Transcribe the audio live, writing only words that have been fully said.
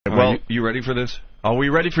Well, you ready for this? Are we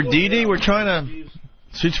ready for Dee Dee? We're trying to...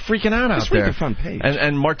 She's freaking out Just there. read the front page.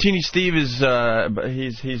 And Martini Steve is...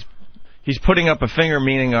 He's putting up a finger,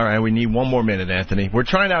 meaning, all right, we need one more minute, Anthony. We're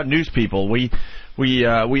trying to outnews people. We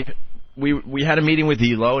had a meeting with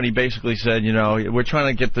Elo, and he basically said, you know, we're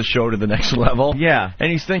trying to get the show to the next level. Yeah.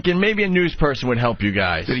 And he's thinking maybe a news person would help you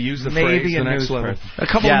guys. Did he use the phrase the next level? A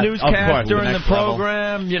couple of newscasts during the level.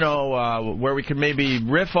 program, you know, where we could maybe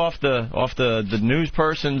riff off the news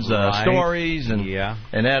person's stories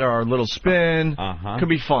and add our little spin. Could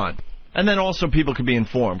be fun. And then also people could be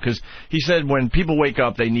informed, because he said when people wake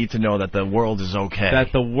up, they need to know that the world is okay.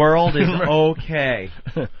 That the world is okay.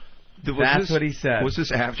 That's what he said. Was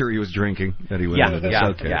this after he was drinking that he went into this?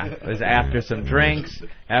 Yeah. It was after some drinks,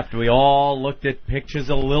 after we all looked at pictures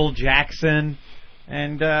of Lil Jackson,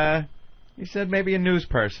 and he said maybe a news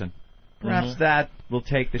person. Perhaps that will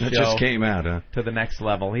take the show just came out, to the next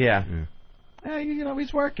level. Yeah. You know,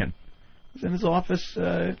 he's working. He's in his office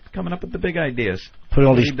coming up with the big ideas. Putting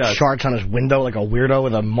all these charts on his window like a weirdo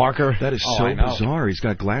with a marker. That is so bizarre. He's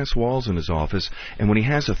got glass walls in his office, and when he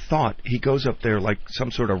has a thought, he goes up there like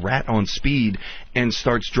some sort of rat on speed and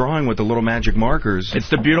starts drawing with the little magic markers. It's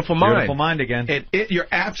the beautiful mind. Beautiful mind again. You're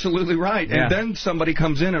absolutely right. Yeah. And then somebody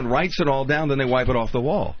comes in and writes it all down, then they wipe it off the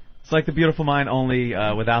wall. It's like the beautiful mind, only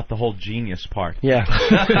without the whole genius part. Yeah.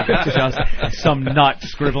 Just some nut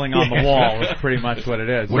scribbling on the wall is pretty much what it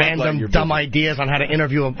is. Random dumb ideas on how to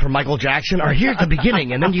interview for Michael Jackson are here at the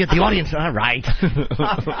beginning, and then you get the audience. All right.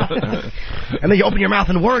 And then you open your mouth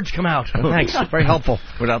and words come out. Thanks. Very helpful.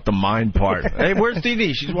 Without the mind part. Hey, where's Dee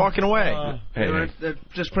Dee? She's walking away. They're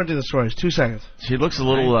just printing the stories. 2 seconds. She looks a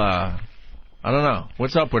little, I don't know.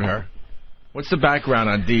 What's up with her? What's the background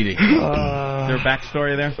on Dee Dee? Is there a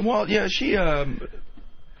backstory there? Well, yeah, she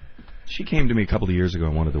came to me a couple of years ago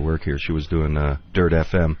and wanted to work here. She was doing Dirt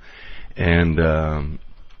FM. And,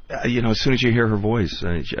 you know, as soon as you hear her voice,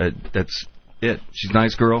 that's it. She's a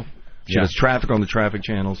nice girl. She does traffic on the traffic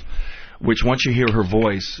channels, which once you hear her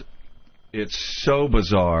voice, it's so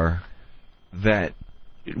bizarre that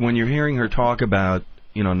when you're hearing her talk about,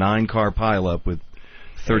 you know, 9-car pileup with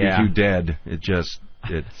 32 dead, it's...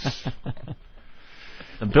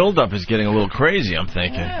 The build-up is getting a little crazy, I'm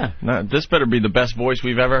thinking. Yeah. No, this better be the best voice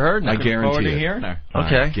we've ever heard. I guarantee it. Hearing her.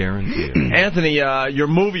 Okay. I guarantee it. Anthony, your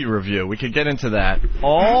movie review. We could get into that.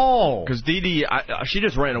 Oh. Because Dee Dee, she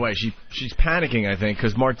just ran away. She's panicking, I think,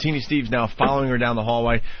 because Martini Steve's now following her down the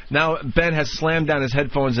hallway. Now Ben has slammed down his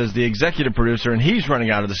headphones as the executive producer, and he's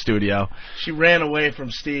running out of the studio. She ran away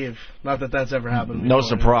from Steve. Not that that's ever happened before. No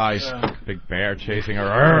surprise. Yeah. Big bear chasing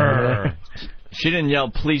her. She didn't yell,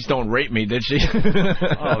 "Please don't rape me," did she?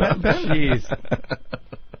 Oh, jeez.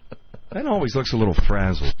 Ben always looks a little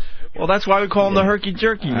frazzled. Well, that's why we call him the Herky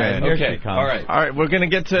Jerky Man. Okay, all right. We're going to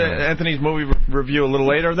get to Anthony's movie review a little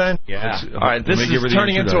later then? Yeah. All right, this is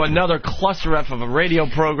turning into another cluster F of a radio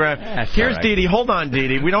program. Here's Dee Dee. Hold on, Dee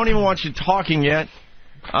Dee. We don't even want you talking yet.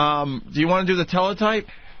 Do you want to do the teletype?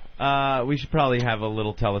 We should probably have a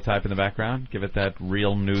little teletype in the background. Give it that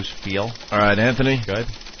real news feel. All right, Anthony. Good.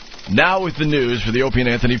 Now with the news for the Opie and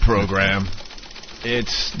Anthony program,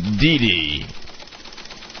 it's Dee Dee.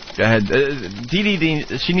 Go ahead. Dee Dee,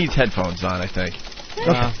 she needs headphones on, I think.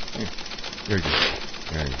 Very good.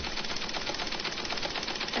 Very good.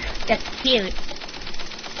 That's cute.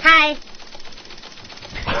 Hi.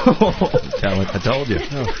 I told you.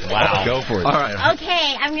 Wow. Go for it. All right.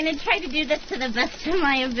 Okay, I'm going to try to do this to the best of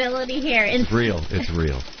my ability here. It's real. It's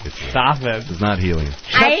real. Stop it. It's not helium.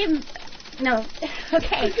 No.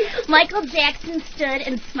 Okay. Michael Jackson stood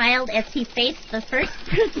and smiled as he faced the first...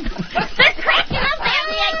 They're cracking up at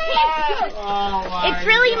me. I can't. It's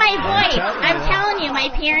really my voice. I'm telling you, my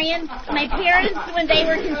parents, when they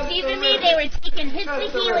were conceiving me, they were taking hits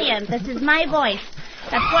of helium. This is my voice.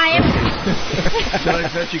 That's why I'm... Should I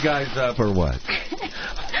set you guys up or what?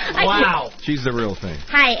 Wow. She's the real thing.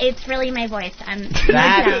 Hi, it's really my voice.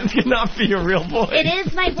 That cannot be your real voice. It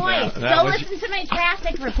is my voice. Go listen to my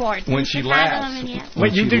traffic reports. When she laughs.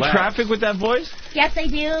 Wait, you do traffic with that voice? Yes, I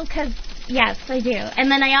do, yes, I do. And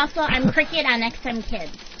then I'm Cricket on XM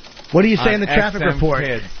Kids. What do you say in the traffic XM report?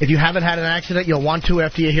 Kids. If you haven't had an accident, you'll want to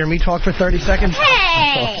after you hear me talk for 30 seconds?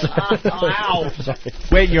 Hey! Wow.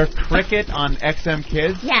 Wait, you're Cricket on XM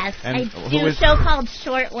Kids? Yes, And I do a show called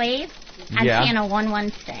Shortwave on channel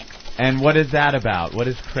 116. And what is that about? What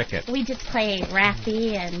is Cricket? We just play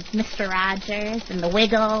Raffy and Mr. Rogers and the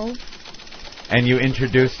Wiggles. And you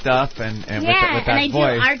introduce stuff and with that and I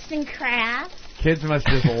voice. do arts and crafts. Kids must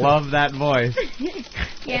just love that voice.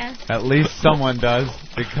 Yeah. At least someone does,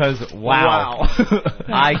 because, wow.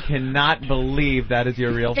 I cannot believe that is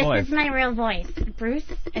your real voice. This is my real voice. Bruce?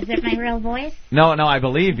 Is it my real voice? No, I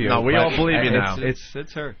believe you. No, we all believe you now.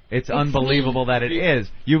 It's her. It's unbelievable that it is.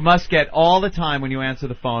 You must get all the time when you answer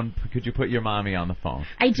the phone, could you put your mommy on the phone?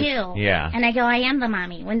 I do. Yeah. And I go, I am the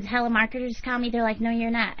mommy. When telemarketers call me, they're like, no,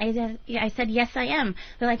 you're not. I said, yes, I am.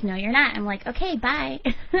 They're like, no, you're not. I'm like, okay, bye.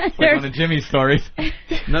 Like one of Jimmy's stories.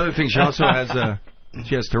 Another thing, she also has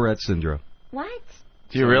Tourette's syndrome. What?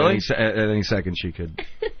 Do you really? At any second she could.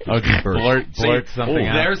 blurt something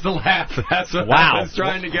out. There's the laugh. That's what I was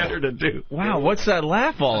trying to get her to do. Wow, what's that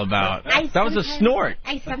laugh all about? That was a snort.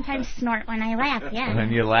 I sometimes snort when I laugh, yeah.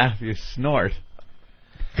 When you laugh, you snort.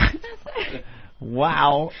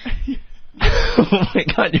 Wow. Oh my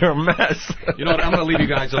God, you're a mess. You know what? I'm going to leave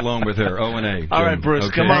you guys alone with her. O&A. All right, Bruce,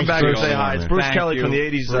 okay. come on back Bruce. and say hi. It's Bruce Thank Kelly you, from the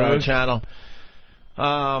 80s channel.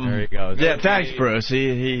 There he goes. Yeah, thanks, Bruce.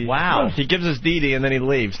 He gives us DeeDee and then he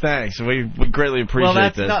leaves. Thanks. We greatly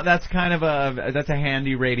appreciate this. That's kind of a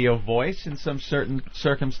handy radio voice in some certain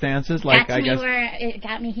circumstances. Like That's I guess where it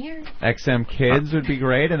got me here. XM Kids would be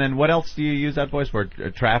great. And then what else do you use that voice for?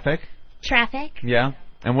 Traffic? Traffic. Yeah.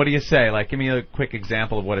 And what do you say? Like, give me a quick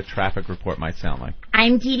example of what a traffic report might sound like.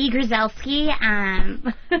 I'm DeeDee Grzelski. I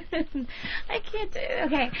can't do it.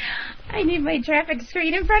 Okay. I need my traffic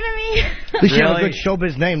screen in front of me. At least you have a good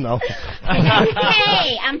showbiz name, though.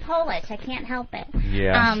 Hey, I'm Polish. I can't help it.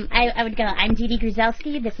 Yeah. I would go, I'm DeeDee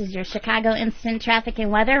Grzelski. This is your Chicago Instant Traffic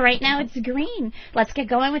and Weather. Right now it's green. Let's get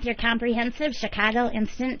going with your comprehensive Chicago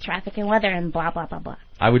Instant Traffic and Weather and blah, blah, blah, blah.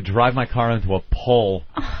 I would drive my car into a pole.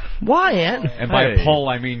 Why, Aunt? And by a pole,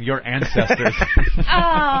 I mean your ancestors.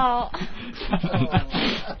 Oh. All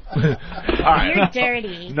right. You're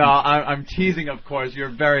dirty. No, I'm teasing, of course.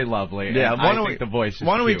 You're very lovely. Yeah, I think the voice is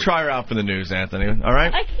Why don't we cute. try her out for the news, Anthony? All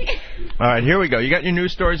right? I can't. All right, here we go. You got your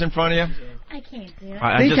news stories in front of you? I can't do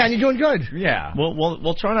it. You're doing good. Yeah.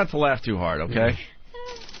 We'll try not to laugh too hard, okay?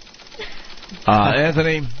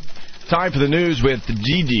 Anthony, time for the news with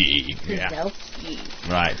DeeDee. Yeah.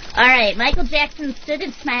 Right. All right. Michael Jackson stood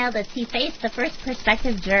and smiled as he faced the first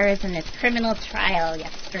prospective jurors in his criminal trial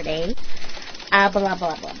yesterday. Blah, blah,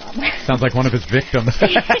 blah, blah, blah. Sounds like one of his victims.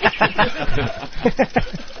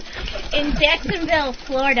 In Jacksonville,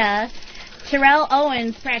 Florida, Terrell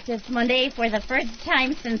Owens practiced Monday for the first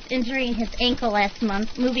time since injuring his ankle last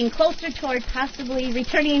month, moving closer toward possibly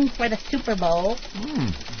returning for the Super Bowl.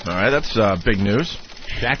 All right, that's big news.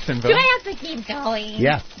 Jacksonville. Do I have to keep going?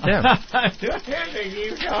 Yeah. Do I have to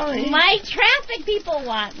keep going? My traffic people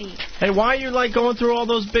want me. Hey, why are you going through all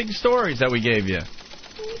those big stories that we gave you?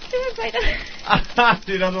 Because I don't...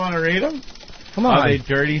 You don't want to read them? Come on. Are they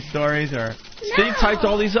dirty stories or? Steve typed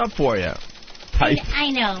all these up for you. I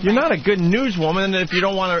know. You're not a good newswoman if you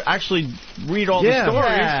don't want to actually read all the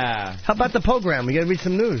stories. Yeah. How about the program? We got to read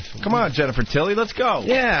some news. Come on, Jennifer Tilly, let's go.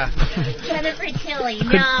 Yeah. Jennifer Tilly,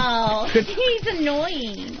 no. He's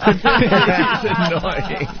annoying. He's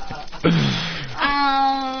annoying.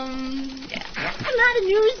 I'm not a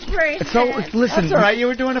news person. So, listen. That's all right. You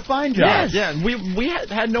were doing a fine job. Yes. Yeah, we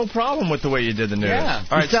had no problem with the way you did the news. Yeah.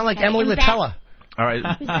 All right. You sound like Emily Latella. All right.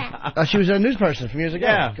 Who's that? She was a news person from years ago.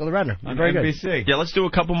 Yeah. Gilda Radner. On Very NBC. good. Yeah, let's do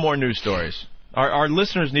a couple more news stories. Our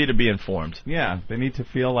listeners need to be informed. Yeah, they need to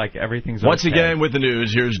feel like everything's Once okay. again with the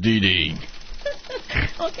news, here's DeeDee.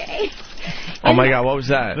 Okay. Oh my God, what was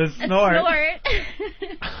that? The A snort.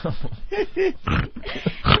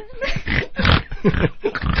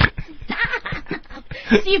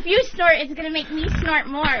 See, if you snort, it's going to make me snort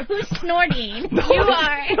more. Who's snorting? No, you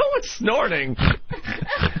are. No one's snorting.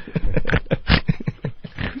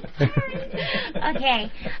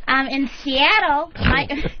 Okay. In Seattle,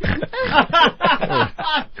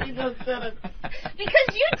 She just said it. because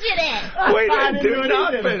you did it. Wait, I didn't do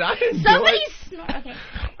nothing. nothing. I didn't Somebody do it. snort. Okay.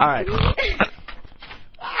 All right. Okay.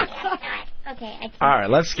 I can't. All right,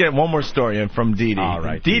 let's get one more story in from DeeDee. All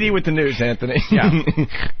right, DeeDee with the news, Anthony. Yeah.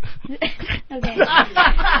 Okay.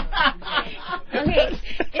 Okay.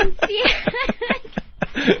 In Seattle.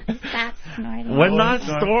 Stop snorting. We're not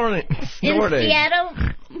snorting. In Seattle.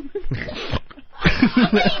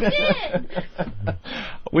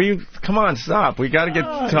 Come on, stop. We got to get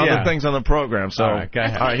to other things on the program. So, All right, go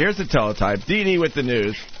ahead. All right, here's the teletype. DeeDee with the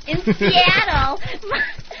news. In Seattle,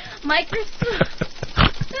 Microsoft.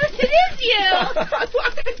 It is you.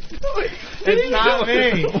 It's not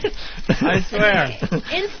me. I swear.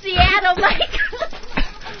 In Seattle,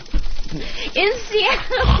 In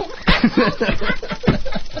Seattle.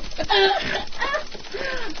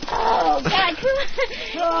 Oh God! Come on.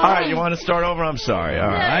 All right, you want to start over? I'm sorry. All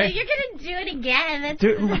right. You're gonna do it again. That's She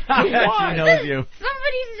knows you.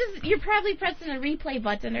 Somebody's just. You're probably pressing a replay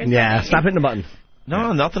button or something. Yeah, stop hitting the button.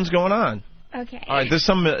 No, nothing's going on. Okay. All right, there's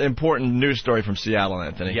some important news story from Seattle,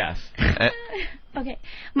 Anthony. Yes. Okay.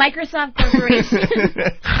 Microsoft Corporation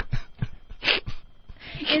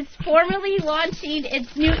is formally launching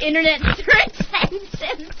its new internet search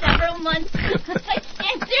engine several months. I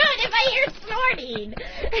can't do it if I hear snorting.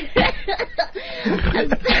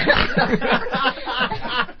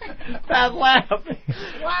 That laugh.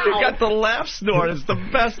 Wow. You got the laugh snort. It's the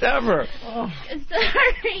best ever. Oh.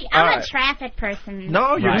 Sorry, I'm a traffic person.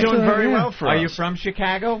 No, you're doing very well for us. Are you from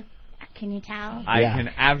Chicago? Can you tell? I can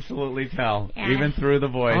absolutely tell, even through the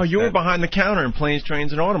voice. Oh, you were behind the counter in planes,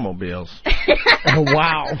 trains, and automobiles.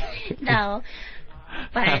 Wow. No.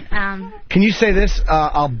 But, Can you say this?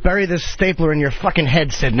 I'll bury this stapler in your fucking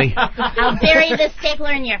head, Sydney. I'll bury this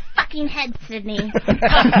stapler in your fucking head, Sydney. What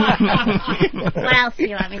else do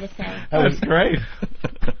you want me to say? That's great.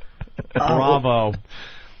 Bravo.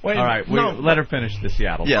 Wait, all right, let her finish the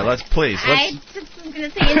Seattle. Yeah, part. please. I just was going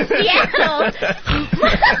to say in Seattle.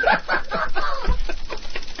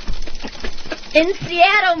 In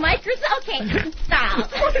Seattle, Microsoft. Okay, stop.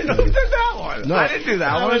 Who did that one? No. I didn't do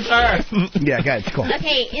that one. Yeah, guys, cool.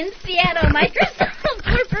 Okay, in Seattle, Microsoft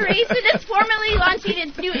Corporation is formally launching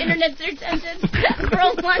its new internet search engine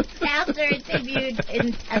several months after it debuted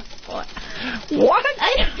in S4. What?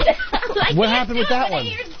 I don't know. What happened with that one?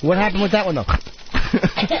 What happened with that one, though?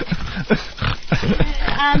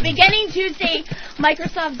 Beginning Tuesday,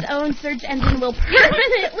 Microsoft's own search engine will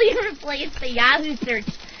permanently replace the Yahoo search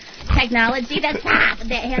technology that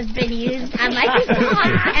has been used on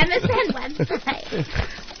Microsoft's MSN website.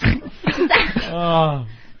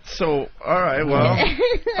 So, all right, well, okay.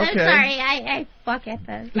 Sorry, I fuck at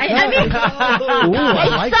this. I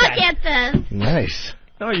like suck that. at this. Nice.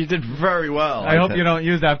 No, you did very well. I hope you don't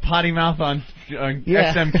use that potty mouth on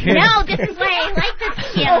XM Kids. No, this is why I like this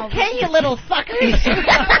skill. Okay, you little fuckers.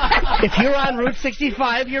 If you're on Route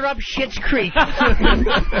 65, you're up Schitt's Creek. No,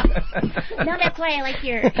 that's why I like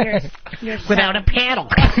your Without a paddle.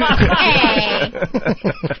 Hey.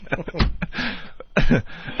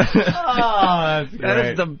 Oh, that's great. That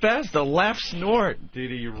is the best. The laugh snort.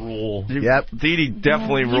 DeeDee, you rule. Yep. DeeDee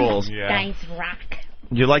definitely rules. Yeah. Guys rock.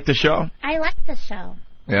 You like the show? I like the show.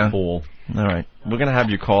 Yeah. Cool. All right. We're going to have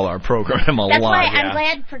you call our program a That's lot. why I'm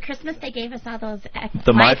glad for Christmas they gave us all those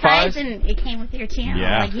The Wi-Fis and it came with your channel.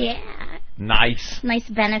 Yeah. Like, yeah. Nice. Nice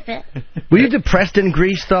benefit. Were you depressed in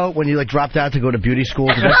Greece, though, when you dropped out to go to beauty school?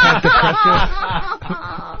 Did that kind of depress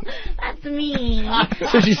you? That's mean.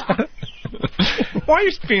 Why are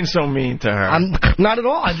you being so mean to her? I'm not at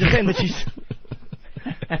all. I'm just saying that she's...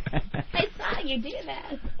 I saw you do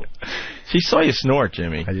that. She saw you snort,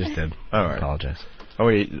 Jimmy. I just did. All right. I apologize. Oh,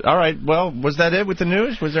 wait. All right. Well, was that it with the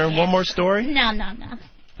news? Was there one more story? No. I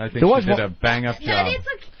think There was she did one- a bang-up No, job. it's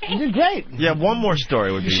okay. You did great. Yeah, one more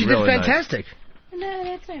story would be She really did nice. fantastic. No,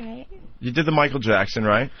 that's all right. You did the Michael Jackson,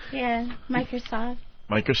 right? Yeah, Microsoft.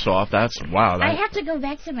 Microsoft. That's wow. I have to go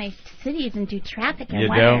back to my cities and do traffic and You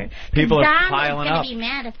weather. do? People are Don piling is up. going to be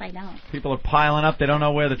mad if I don't. People are piling up. They don't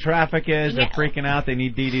know where the traffic is. Yeah. They're freaking out. They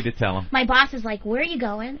need DeeDee to tell them. My boss is like, where are you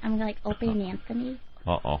going? I'm like, Opie and Anthony.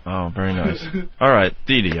 Uh-oh. Oh, very nice. All right,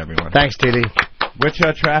 DeeDee, everyone. Thanks, Dee Dee. Which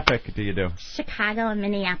traffic do you do? Chicago and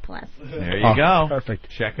Minneapolis. There you go. Perfect.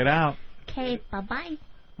 Check it out. Okay, bye-bye.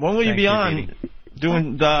 When will you Thank be you, on DeeDee.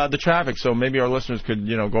 doing the traffic? So maybe our listeners could,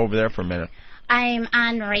 go over there for a minute. I'm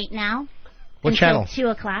on right now. What until channel? 2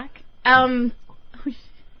 o'clock.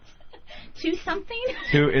 2 something?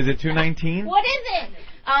 Is it 219? What is it?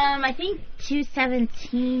 I think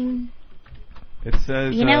 217. It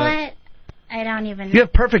says... You know what? I don't even know. You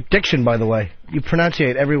have perfect diction, by the way. You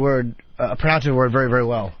pronunciate every word, pronounce every word very, very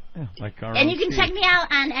well. Yeah, like our And own you can Steve. check me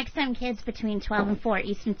out on XM Kids between 12 and 4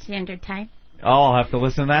 Eastern Standard Time. Oh, I'll have to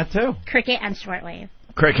listen to that, too. Cricket on shortwave.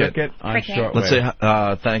 Cricket. On Cricket. shortwave. Let's say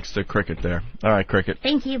thanks to Cricket there. All right, Cricket.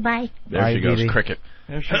 Thank you. Bye. There Bye, she goes, DeeDee. Cricket.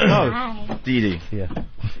 There she goes. Bye. DeeDee. Yeah.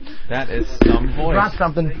 That is some voice. Drop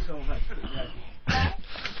something.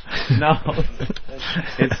 No.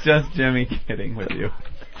 It's just Jimmy kidding with you.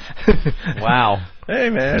 Wow. Hey,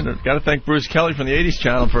 man. Got to thank Bruce Kelly from the 80s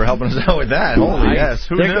channel for helping us out with that. Holy yes.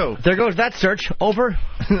 Who knew? There goes that search. Over.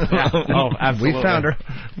 Yeah. Oh, absolutely. We found her.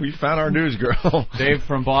 We found our news girl. Dave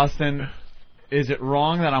from Boston. Is it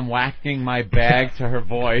wrong that I'm whacking my bag to her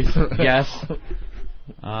voice? Yes.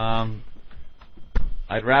 I'd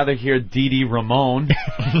rather hear DeeDee Ramone.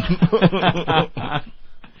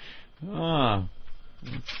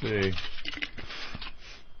 Let's see.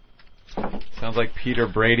 Sounds like Peter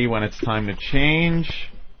Brady when it's time to change.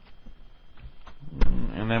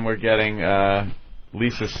 And then we're getting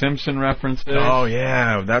Lisa Simpson references. Oh,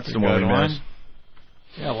 yeah. That's the one we Good missed.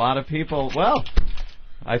 Yeah, a lot of people. Well,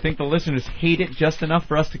 I think the listeners hate it just enough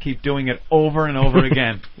for us to keep doing it over and over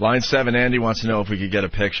again. Line 7, Andy wants to know if we could get a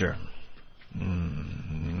picture.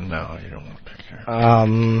 No, you don't want a picture.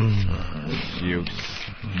 You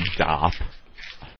stop.